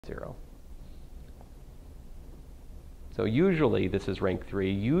0. So usually this is rank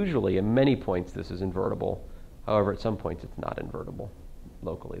 3. Usually in many points this is invertible. However, at some points it's not invertible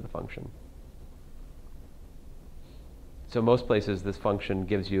locally, the function. So most places this function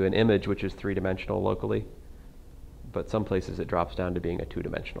gives you an image which is 3-dimensional locally, but some places it drops down to being a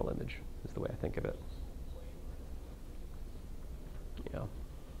 2-dimensional image, is the way I think of it. Yeah.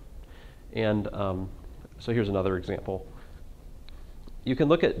 And so here's another example. You can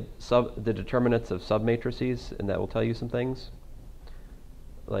look at the determinants of submatrices, and that will tell you some things.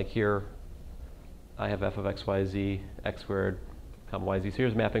 Like here, I have f of x, y, z, x squared, comma y, z. So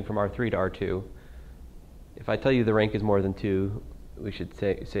here's mapping from R3 to R2. If I tell you the rank is more than 2, we should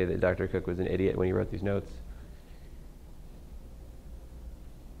say that Dr. Cook was an idiot when he wrote these notes.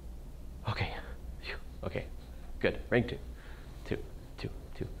 Okay. Okay. Good. Rank 2. 2. 2.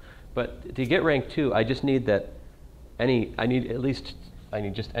 2. But to get rank 2, I just need that I need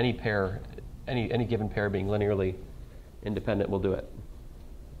just any pair, any given pair being linearly independent will do it.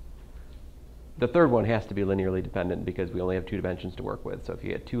 The third one has to be linearly dependent because we only have 2 dimensions to work with. So if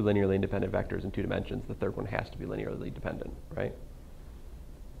you get 2 linearly independent vectors in 2 dimensions, the third one has to be linearly dependent, right?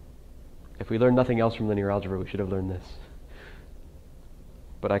 If we learn nothing else from linear algebra, we should have learned this.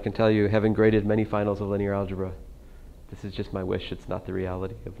 But I can tell you, having graded many finals of linear algebra, this is just my wish. It's not the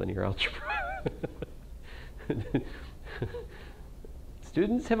reality of linear algebra.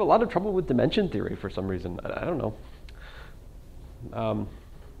 Students have a lot of trouble with dimension theory for some reason. I don't know.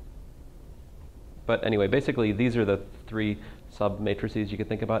 But anyway, basically, these are the 3 submatrices you can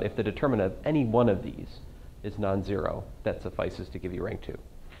think about. If the determinant of any one of these is non-zero, that suffices to give you rank 2.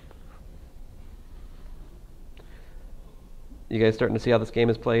 You guys starting to see how this game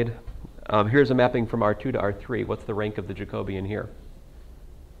is played? Here's a mapping from R2 to R3. What's the rank of the Jacobian here?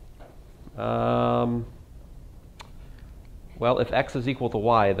 Well, if x is equal to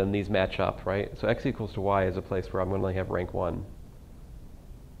y, then these match up, right? So x equals to y is a place where I'm going to have rank 1.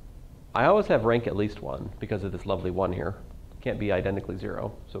 I always have rank at least 1 because of this lovely 1 here. Can't be identically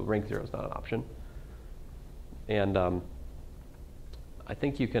 0, so rank 0 is not an option. And I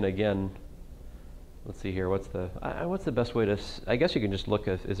think you can, again, let's see here, what's the best way to, I guess you can just look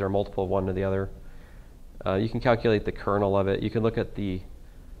at, is there a multiple of one to the other? You can calculate the kernel of it. You can look at the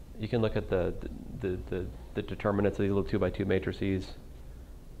determinants of these little 2x2 matrices.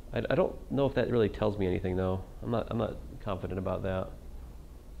 I don't know if that really tells me anything though. I'm not confident about that.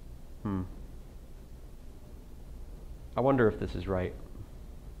 I wonder if this is right.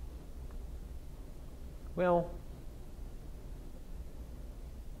 Well,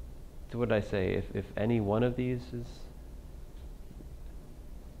 so what did I say? If any one of these is,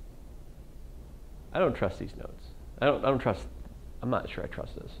 I don't trust these notes. I'm not sure I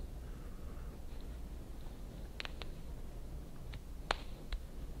trust this.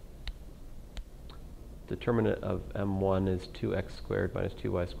 Determinant of M1 is 2x squared minus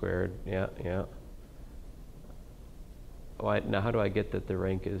 2y squared. Yeah, yeah. Now how do I get that the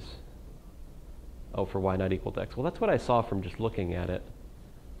rank is, oh, for y not equal to x? Well, that's what I saw from just looking at it.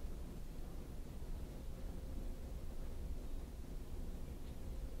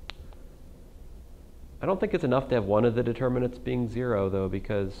 I don't think it's enough to have one of the determinants being 0, though,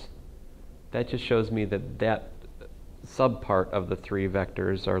 because that just shows me that that subpart of the 3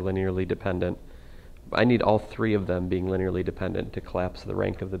 vectors are linearly dependent. I need all 3 of them being linearly dependent to collapse the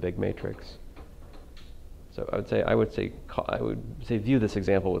rank of the big matrix. So I would say view this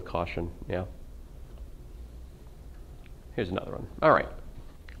example with caution. Yeah. Here's another one. All right.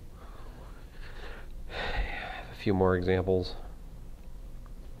 A few more examples.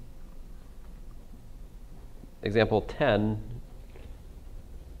 Example 10,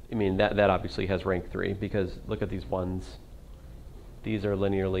 I mean, that obviously has rank 3 because look at these ones. These are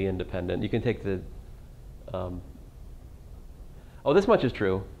linearly independent. You can take the, oh, this much is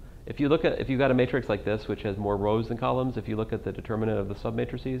true. If you've got a matrix like this, which has more rows than columns, if you look at the determinant of the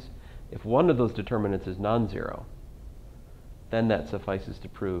submatrices, if one of those determinants is non-zero, then that suffices to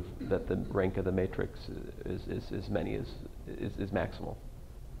prove that the rank of the matrix is maximal.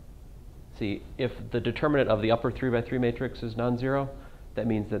 See, if the determinant of the upper 3x3 matrix is non-zero, that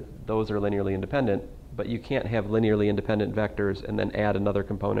means that those are linearly independent, but you can't have linearly independent vectors and then add another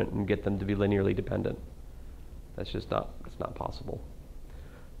component and get them to be linearly dependent. That's not possible.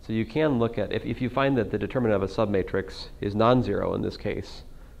 So you can look at, if you find that the determinant of a submatrix is non-zero in this case,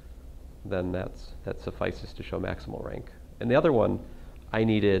 then that suffices to show maximal rank. And the other one, I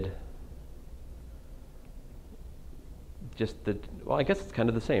needed just well, I guess it's kind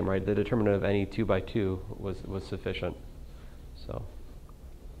of the same, right? The determinant of any 2x2 was sufficient. So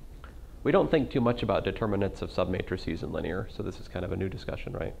We don't think too much about determinants of submatrices in linear, so this is kind of a new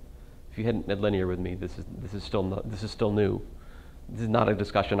discussion, right? If you hadn't had linear with me, this is still new. This is not a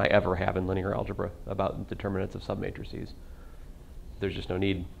discussion I ever have in linear algebra about determinants of submatrices. There's just no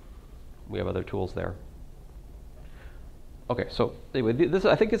need. We have other tools there. Okay, so anyway, this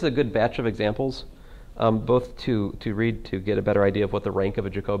I think is a good batch of examples, both to read to get a better idea of what the rank of a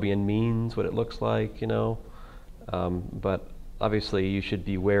Jacobian means, what it looks like, but obviously you should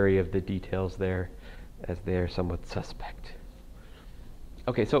be wary of the details there, as they're somewhat suspect.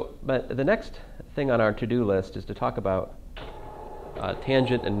 Okay, so but the next thing on our to-do list is to talk about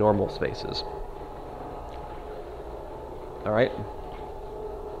tangent and normal spaces. All right.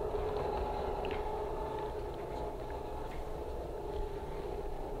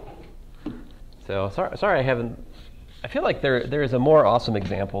 So sorry I haven't. I feel like there is a more awesome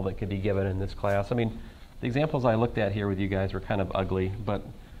example that could be given in this class. I mean, the examples I looked at here with you guys were kind of ugly, but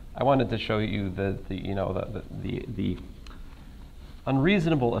I wanted to show you the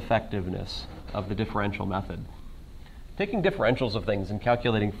unreasonable effectiveness of the differential method. Taking differentials of things and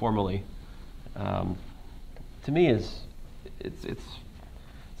calculating formally, to me it's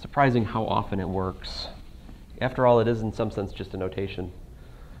surprising how often it works. After all, it is in some sense just a notation,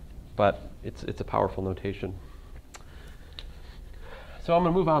 but it's a powerful notation. So I'm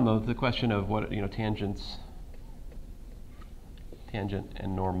going to move on though to the question of what tangent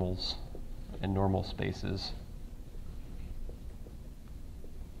and normals and normal spaces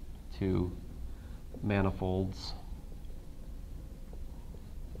to manifolds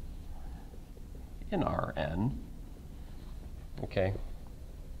in Rn. Okay.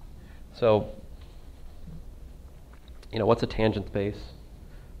 So, what's a tangent space?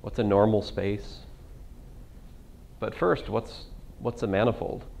 What's a normal space? But first, what's a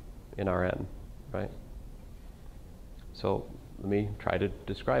manifold in Rn, right? So let me try to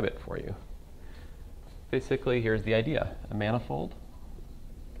describe it for you. Basically, here's the idea. A manifold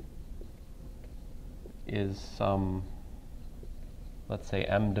is some, let's say,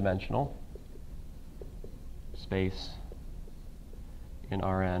 m-dimensional space in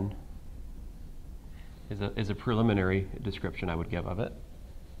Rn is a preliminary description I would give of it.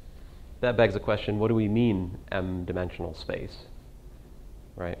 That begs the question, what do we mean m-dimensional space,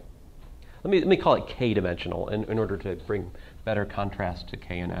 right? Let me call it k-dimensional in order to bring better contrast to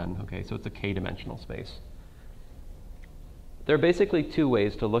k and n. Okay, so it's a k-dimensional space. There are basically two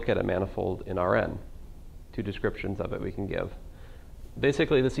ways to look at a manifold in Rn, two descriptions of it we can give.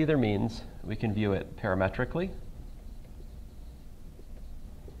 Basically, this either means we can view it parametrically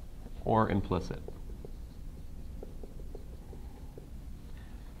or implicit.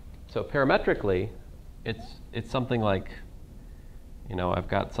 So parametrically, it's something like, I've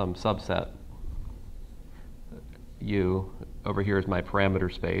got some subset U. Over here is my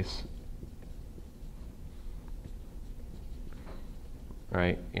parameter space,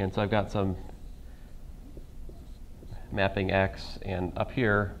 right? And so I've got some mapping X, and up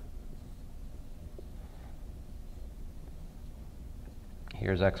here,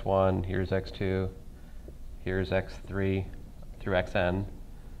 here's X1, here's X2, here's X3 through Xn.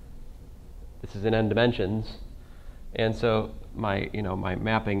 This is in n dimensions, and so my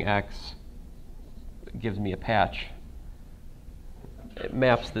mapping X gives me a patch. It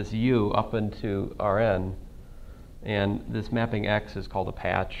maps this U up into Rn, and this mapping X is called a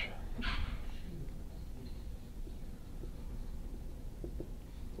patch,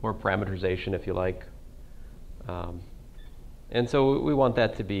 or parameterization if you like. And so we want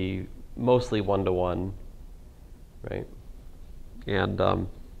that to be mostly one-to-one, right? And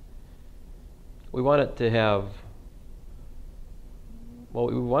we want it to have,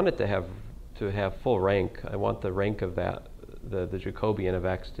 we want it to have full rank. I want the rank of that, the Jacobian of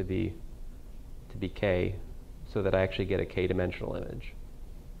X to be k, so that I actually get a k-dimensional image.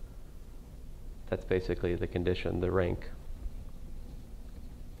 That's basically the condition, the rank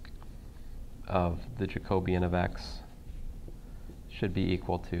of the Jacobian of X should be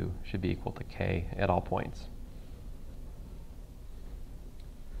equal to k at all points.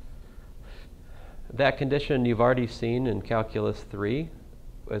 That condition you've already seen in Calculus 3.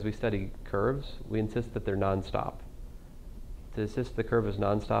 As we study curves, we insist that they're nonstop. To insist the curve is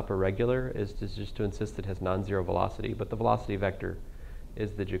nonstop or regular is just to insist it has non-zero velocity, but the velocity vector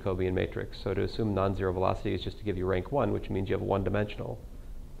is the Jacobian matrix. So to assume non-zero velocity is just to give you rank 1, which means you have a one-dimensional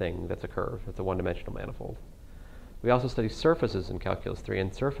thing that's a curve. That's a one-dimensional manifold. We also study surfaces in Calculus 3,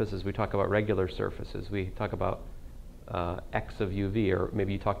 and surfaces, we talk about regular surfaces. We talk about x of uv, or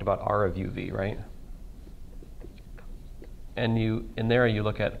maybe you talked about r of uv, right? And in there you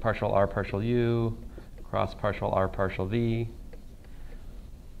look at partial r partial u, cross partial r partial v.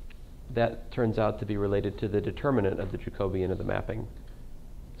 that turns out to be related to the determinant of the Jacobian of the mapping.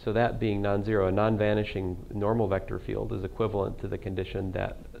 So that being non-zero, a non-vanishing normal vector field is equivalent to the condition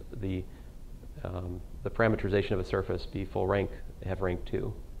that the parameterization of a surface be full rank, have rank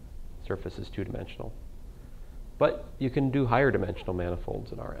 2. Surface is 2-dimensional. But you can do higher dimensional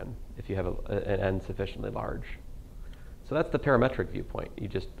manifolds in Rn if you have an n sufficiently large. So that's the parametric viewpoint.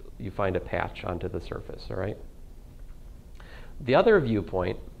 You find a patch onto the surface, all right? The other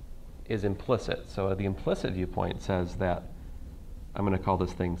viewpoint is implicit. So the implicit viewpoint says that, I'm going to call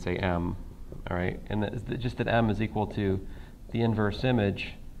this thing, say, M, all right? And just that M is equal to the inverse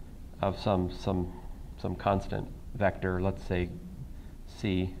image of some constant vector, let's say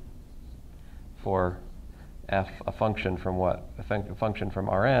C, for f, a function from what? A function from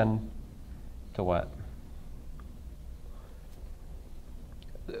Rn to what?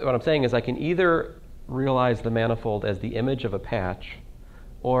 What I'm saying is I can either realize the manifold as the image of a patch,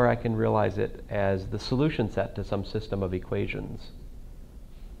 or I can realize it as the solution set to some system of equations.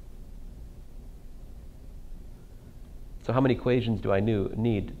 So how many equations do I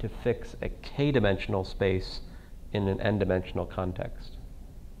need to fix a k-dimensional space in an n-dimensional context?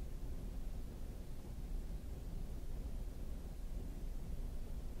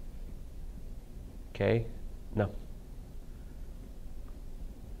 K? No.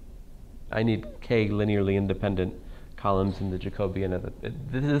 I need k linearly independent columns in the Jacobian.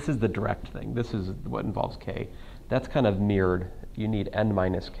 This is the direct thing. This is what involves k. That's kind of mirrored. You need n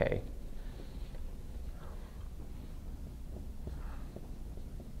minus k.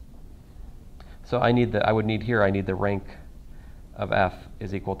 So I need the rank of f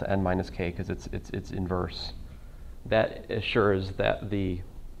is equal to n minus k because it's inverse. That assures that the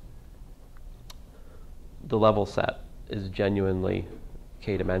level set is genuinely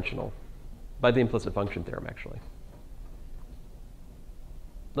k-dimensional by the implicit function theorem, actually.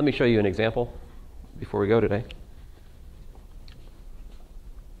 Let me show you an example before we go today.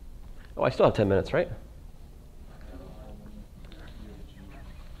 Oh, I still have 10 minutes, right?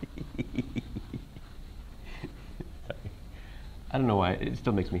 I don't know why. It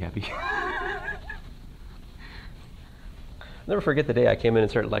still makes me happy. I'll never forget the day I came in and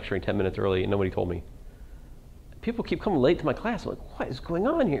started lecturing 10 minutes early and nobody told me. People keep coming late to my class. I'm like, what is going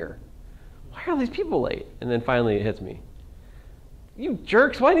on here? Why are all these people late? And then finally it hits me. You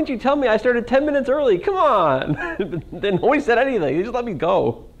jerks, why didn't you tell me I started 10 minutes early? Come on. Then nobody said anything. You just let me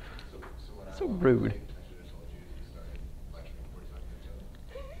go. So rude.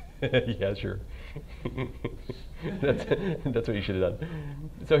 Yeah, sure. That's what you should have done.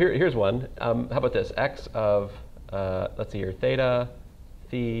 So here's one. How about this? X of, let's see here, theta,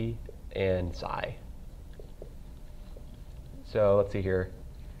 phi, and psi. So let's see here.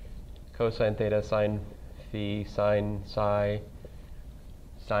 Cosine theta, sine phi, sine psi,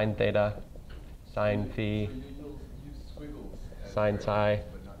 sine theta, sine phi, So you use squiggles sine psi.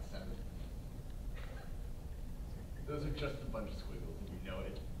 but not 7. Those are just a bunch of squiggles, and you know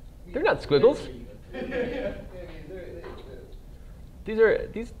it. They're not squiggles. These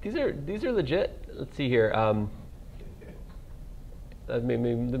are legit. Let's see here. That made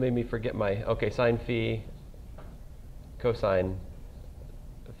me forget my. Okay, sine phi, cosine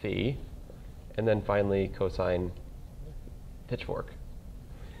phi, and then finally cosine pitchfork.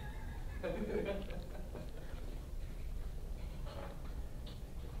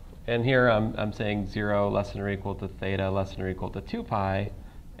 And here I'm saying 0 less than or equal to theta less than or equal to 2 pi,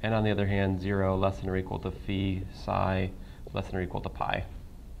 and on the other hand 0 less than or equal to phi psi less than or equal to pi.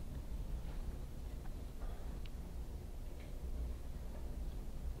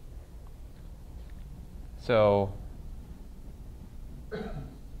 So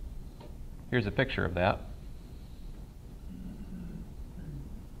here's a picture of that.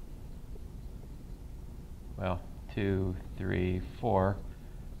 Well, 2, 3, 4,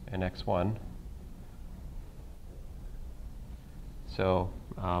 and x1. So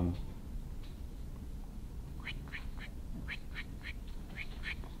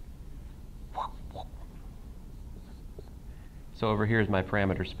over here is my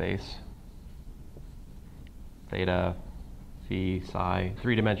parameter space. Theta, phi, psi,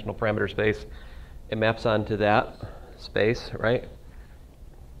 3-dimensional parameter space. It maps onto that space, right?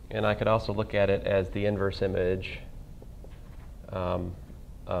 And I could also look at it as the inverse image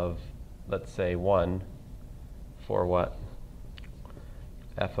of, let's say, 1 for what?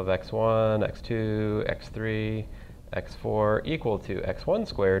 F of x1, x2, x3, x4 equal to x1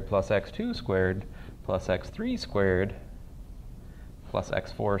 squared plus x2 squared plus x3 squared plus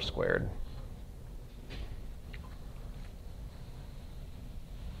x4 squared.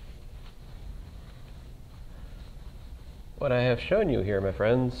 what I have shown you here, my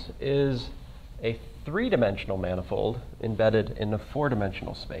friends, is a three-dimensional manifold embedded in a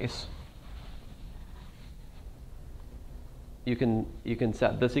four-dimensional space. You can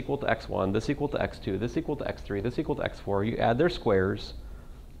set this equal to x1, this equal to x2, this equal to x3, this equal to x4. You add their squares.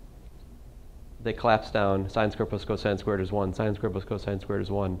 They collapse down. Sine squared plus cosine squared is 1. Sine squared plus cosine squared is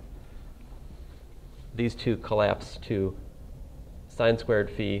 1. These two collapse to sine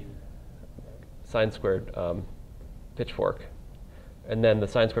squared phi, sine squared pitchfork. And then the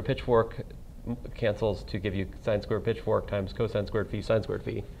sine squared pitchfork cancels to give you sine squared pitchfork times cosine squared phi, sine squared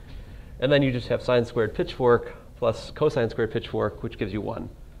phi. And then you just have sine squared pitchfork plus cosine squared pitchfork, which gives you 1.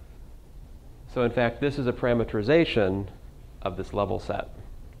 So in fact, this is a parameterization of this level set.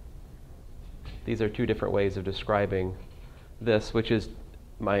 These are two different ways of describing this, which is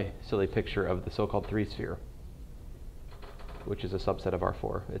my silly picture of the so-called three-sphere, which is a subset of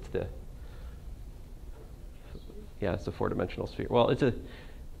R4. It's the four-dimensional sphere. Well,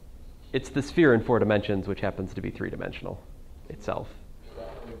 it's the sphere in 4 dimensions, which happens to be 3-dimensional itself.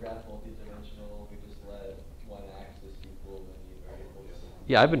 The graph multi-dimensional, we just let one axis equal many variables.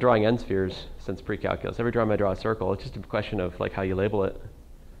 Yeah, I've been drawing n-spheres since pre-calculus. Every time I draw a circle, it's just a question of like how you label it.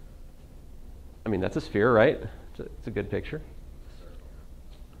 I mean, that's a sphere, right? It's a good picture.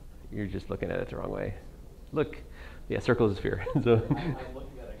 You're just looking at it the wrong way. Look, yeah, circle is a sphere. So I'm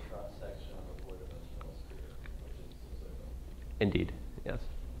looking at a cross-section of a 4-dimensional sphere, which is a circle. Indeed, yes.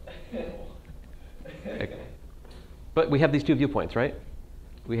 Okay. But we have these two viewpoints, right?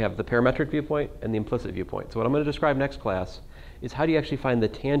 We have the parametric viewpoint and the implicit viewpoint. So what I'm going to describe next class is how do you actually find the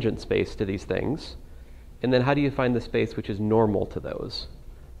tangent space to these things, and then how do you find the space which is normal to those?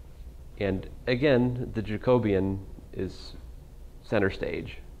 And again, the Jacobian is center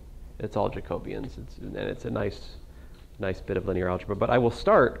stage. It's all Jacobians, and it's a nice bit of linear algebra. But I will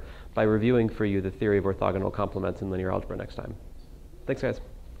start by reviewing for you the theory of orthogonal complements in linear algebra next time. Thanks, guys.